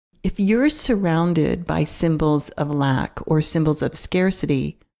If you're surrounded by symbols of lack or symbols of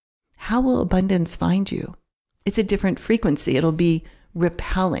scarcity, how will abundance find you? It's a different frequency. It'll be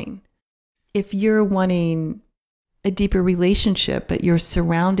repelling. If you're wanting a deeper relationship, but you're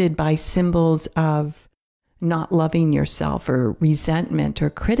surrounded by symbols of not loving yourself or resentment or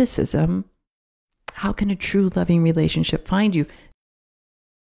criticism, how can a true loving relationship find you?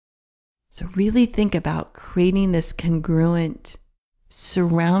 So really think about creating this congruent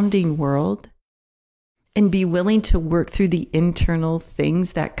surrounding world and be willing to work through the internal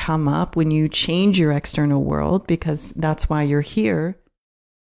things that come up when you change your external world, because that's why you're here.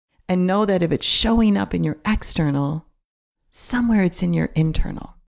 And know that if it's showing up in your external, somewhere it's in your internal.